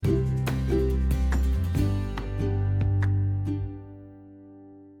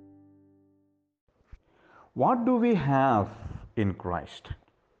What do we have in Christ?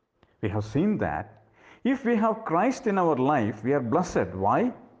 We have seen that if we have Christ in our life, we are blessed.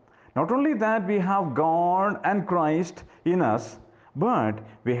 Why? Not only that we have God and Christ in us, but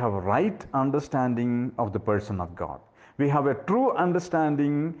we have a right understanding of the person of God. We have a true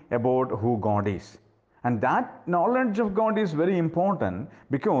understanding about who God is. And that knowledge of God is very important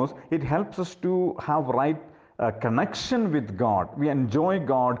because it helps us to have right connection with God. We enjoy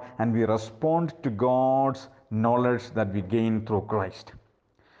God and we respond to God's knowledge that we gain through Christ.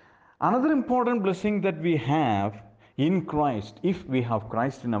 Another important blessing that we have in Christ, if we have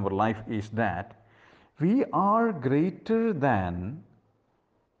Christ in our life, is that we are greater than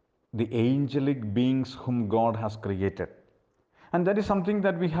the angelic beings whom God has created. And that is something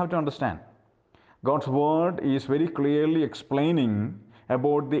that we have to understand. God's word is very clearly explaining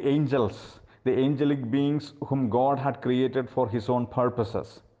about the angels, the angelic beings whom God had created for his own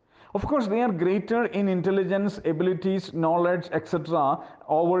purposes. Of course, they are greater in intelligence, abilities, knowledge, etc.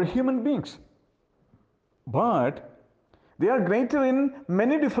 over human beings. But they are greater in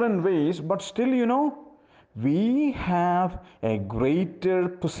many different ways, but still, we have a greater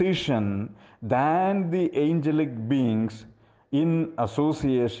position than the angelic beings in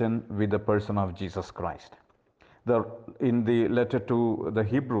association with the person of Jesus Christ. In the letter to the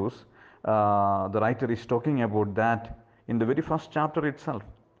Hebrews, the writer is talking about that in the very first chapter itself.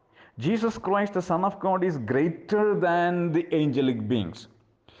 Jesus Christ, the Son of God, is greater than the angelic beings.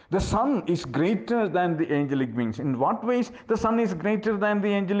 The Son is greater than the angelic beings. In what ways the Son is greater than the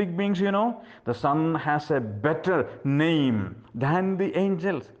angelic beings, The Son has a better name than the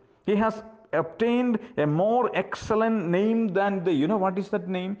angels. He has obtained a more excellent name than what is that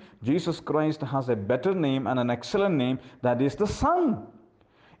name? Jesus Christ has a better name and an excellent name, that is the Son.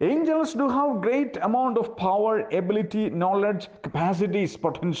 Angels do have great amount of power, ability, knowledge, capacities,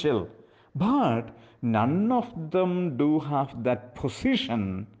 potential. But none of them do have that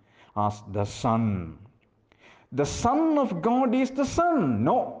position as the Son. The Son of God is the Son.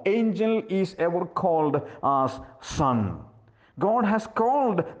 No angel is ever called as Son. God has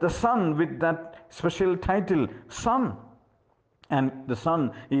called the Son with that special title, Son. And the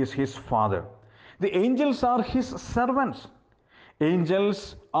Son is his Father. The angels are his servants.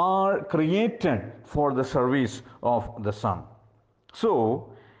 Angels are created for the service of the Son. So,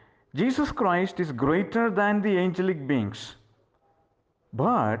 Jesus Christ is greater than the angelic beings.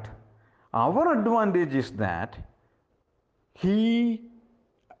 But our advantage is that He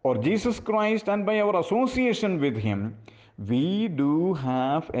or Jesus Christ, and by our association with Him, we do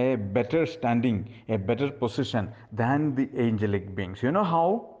have a better standing, a better position than the angelic beings. You know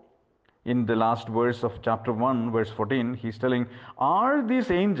how? In the last verse of chapter 1, verse 14, he's telling, are these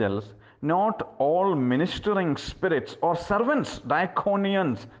angels not all ministering spirits or servants,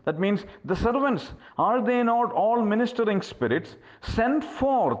 diakonians? That means the servants. Are they not all ministering spirits sent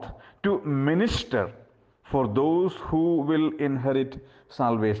forth to minister for those who will inherit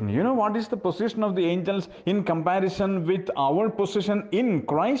salvation? You know what is the position of the angels in comparison with our position in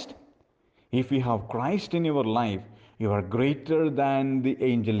Christ? If you have Christ in your life, you are greater than the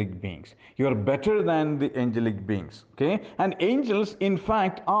angelic beings. You are better than the angelic beings. Okay? And angels, in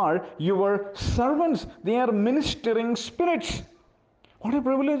fact, are your servants. They are ministering spirits. What a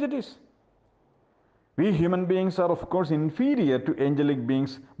privilege it is. We human beings are, of course, inferior to angelic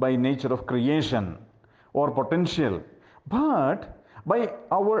beings by nature of creation or potential. But by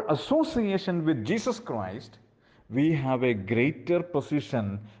our association with Jesus Christ, we have a greater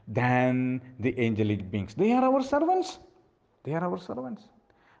position than the angelic beings. They are our servants. They are our servants.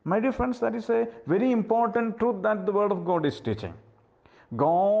 My dear friends, that is a very important truth that the Word of God is teaching.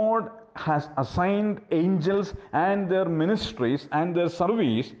 God has assigned angels and their ministries and their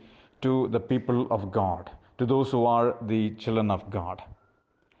service to the people of God, to those who are the children of God.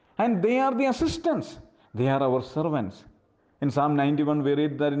 And they are the assistants. They are our servants. In Psalm 91, we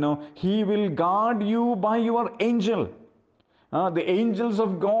read that, He will guard you by your angel. The angels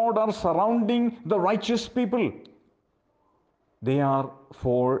of God are surrounding the righteous people. They are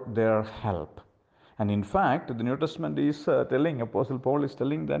for their help. And in fact, the New Testament is telling, Apostle Paul is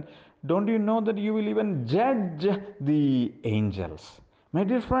telling that, don't you know that you will even judge the angels? My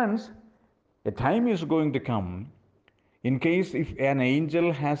dear friends, a time is going to come, in case if an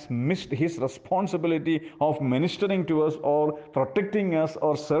angel has missed his responsibility of ministering to us or protecting us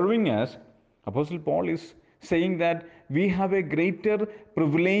or serving us, Apostle Paul is saying that we have a greater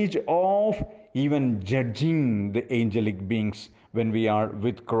privilege of even judging the angelic beings when we are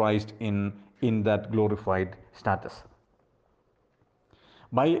with Christ in that glorified status.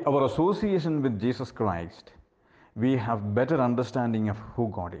 By our association with Jesus Christ, we have better understanding of who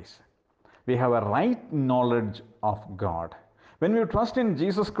God is. We have a right knowledge of God. When we trust in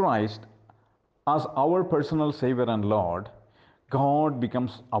Jesus Christ as our personal Savior and Lord, God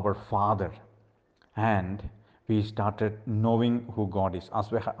becomes our Father, and we started knowing who God is. As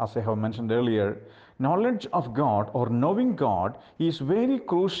I have mentioned earlier, knowledge of God or knowing God is very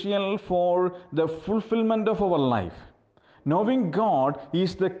crucial for the fulfillment of our life. Knowing God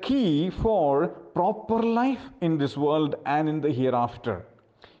is the key for proper life in this world and in the hereafter.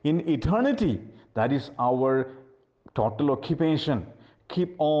 In eternity, that is our total occupation.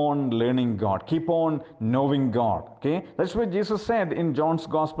 Keep on learning God, keep on knowing God. Okay, that's why Jesus said in John's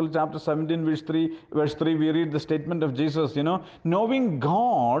Gospel, chapter 17, verse 3, we read the statement of Jesus, knowing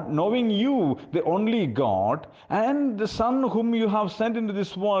God, knowing you, the only God, and the Son whom you have sent into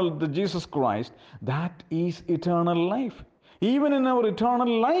this world, the Jesus Christ, that is eternal life. Even in our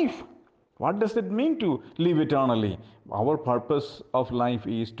eternal life, what does it mean to live eternally? Our purpose of life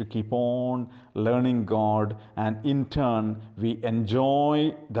is to keep on learning God, and in turn, we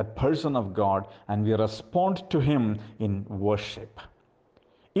enjoy that person of God and we respond to Him in worship.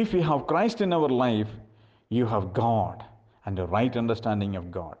 If you have Christ in our life, you have God and a right understanding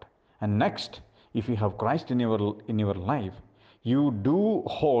of God. And next, if you have Christ in your life, you do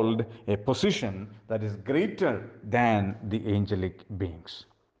hold a position that is greater than the angelic beings.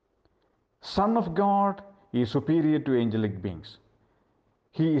 Son of God is superior to angelic beings.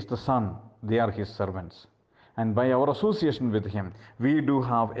 He is the Son, they are His servants. And by our association with Him, we do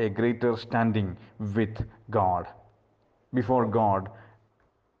have a greater standing with God, before God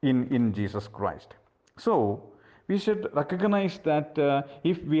in Jesus Christ. So, we should recognize that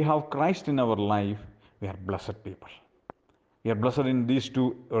if we have Christ in our life, we are blessed people. We are blessed in these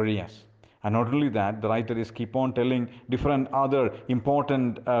two areas. And not only that, the writer is keep on telling different other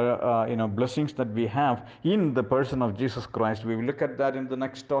important blessings that we have in the person of Jesus Christ. We will look at that in the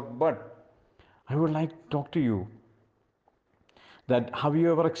next talk. But I would like to talk to you that have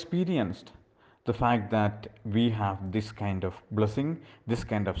you ever experienced the fact that we have this kind of blessing, this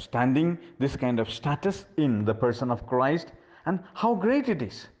kind of standing, this kind of status in the person of Christ, and how great it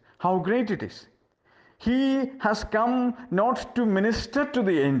is. How great it is. He has come not to minister to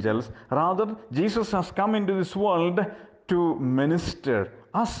the angels, rather, Jesus has come into this world to minister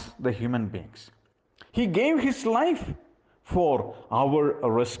us, the human beings. He gave His life for our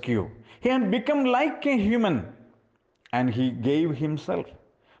rescue. He had become like a human, and He gave Himself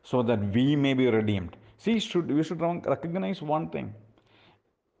so that we may be redeemed. See, we should recognize one thing.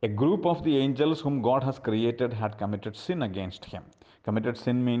 A group of the angels whom God has created had committed sin against Him. Committed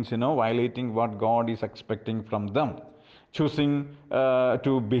sin means, violating what God is expecting from them. Choosing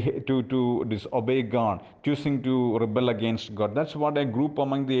to disobey God, choosing to rebel against God. That's what a group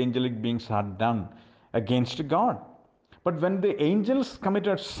among the angelic beings had done against God. But when the angels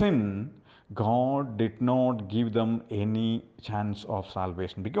committed sin, God did not give them any chance of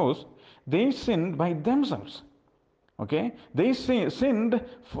salvation because they sinned by themselves. Okay, they sinned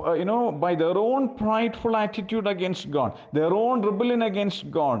by their own prideful attitude against God, their own rebellion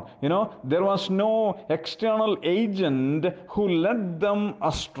against God. There was no external agent who led them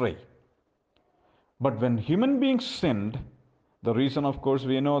astray. But when human beings sinned, the reason, of course,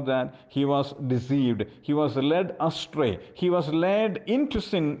 we know that he was deceived, he was led astray, he was led into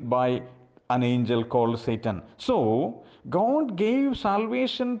sin by an angel called Satan. So God gave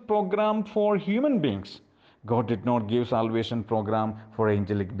salvation program for human beings. God did not give salvation program for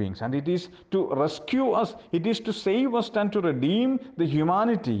angelic beings. And it is to rescue us, it is to save us and to redeem the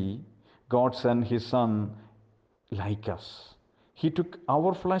humanity. God sent His Son like us. He took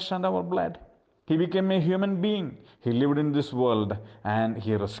our flesh and our blood. He became a human being. He lived in this world and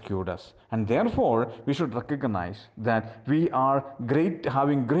He rescued us. And therefore, we should recognize that we are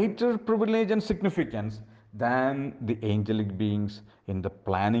having greater privilege and significance than the angelic beings in the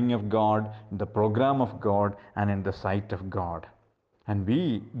planning of God, in the program of God, and in the sight of God. And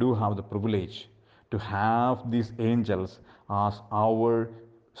we do have the privilege to have these angels as our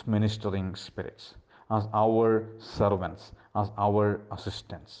ministering spirits, as our servants, as our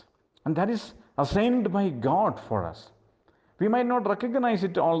assistants. And that is assigned by God for us. We might not recognize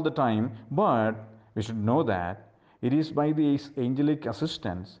it all the time, but we should know that it is by these angelic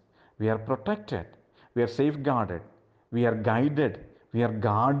assistants we are protected, we are safeguarded, we are guided, we are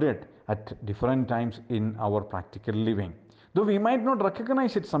guarded at different times in our practical living. Though we might not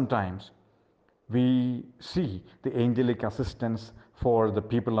recognize it sometimes, we see the angelic assistance for the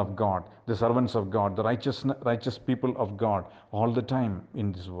people of God, the servants of God, the righteous people of God all the time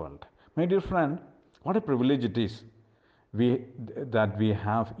in this world. My dear friend, what a privilege it is that we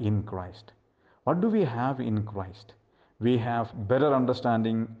have in Christ. What do we have in Christ? we have better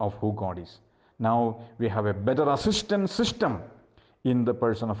understanding of who God is. Now we have a better assistance system in the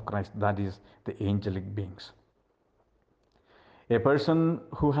person of Christ, that is the angelic beings. A person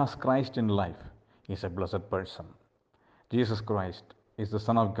who has Christ in life is a blessed person. Jesus Christ is the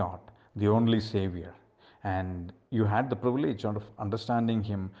Son of God, the only Savior. And you had the privilege of understanding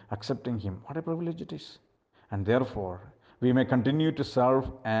Him, accepting Him. What a privilege it is. And therefore, we may continue to serve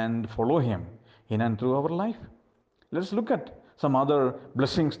and follow Him in and through our life. Let's look at some other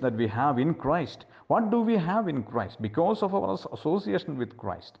blessings that we have in Christ. What do we have in Christ? Because of our association with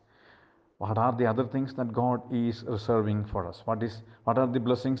Christ, what are the other things that God is reserving for us? What are the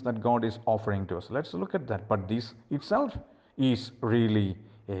blessings that God is offering to us? Let's look at that. But this itself is really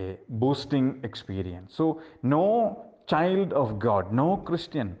a boosting experience. So no child of God, no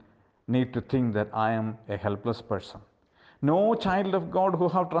Christian need to think that I am a helpless person. No child of God who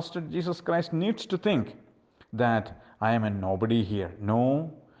have trusted Jesus Christ needs to think that I am a nobody here.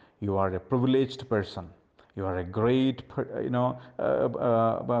 No, you are a privileged person. You are a great,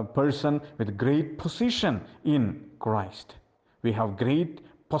 person with great position in Christ. We have great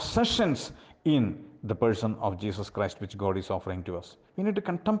possessions in the person of Jesus Christ, which God is offering to us. We need to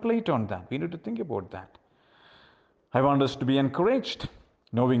contemplate on that. We need to think about that. I want us to be encouraged,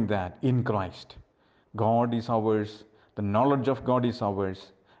 knowing that in Christ, God is ours, the knowledge of God is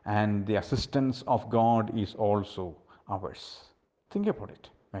ours, and the assistance of God is also ours. Think about it.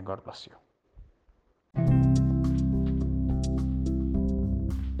 May God bless you.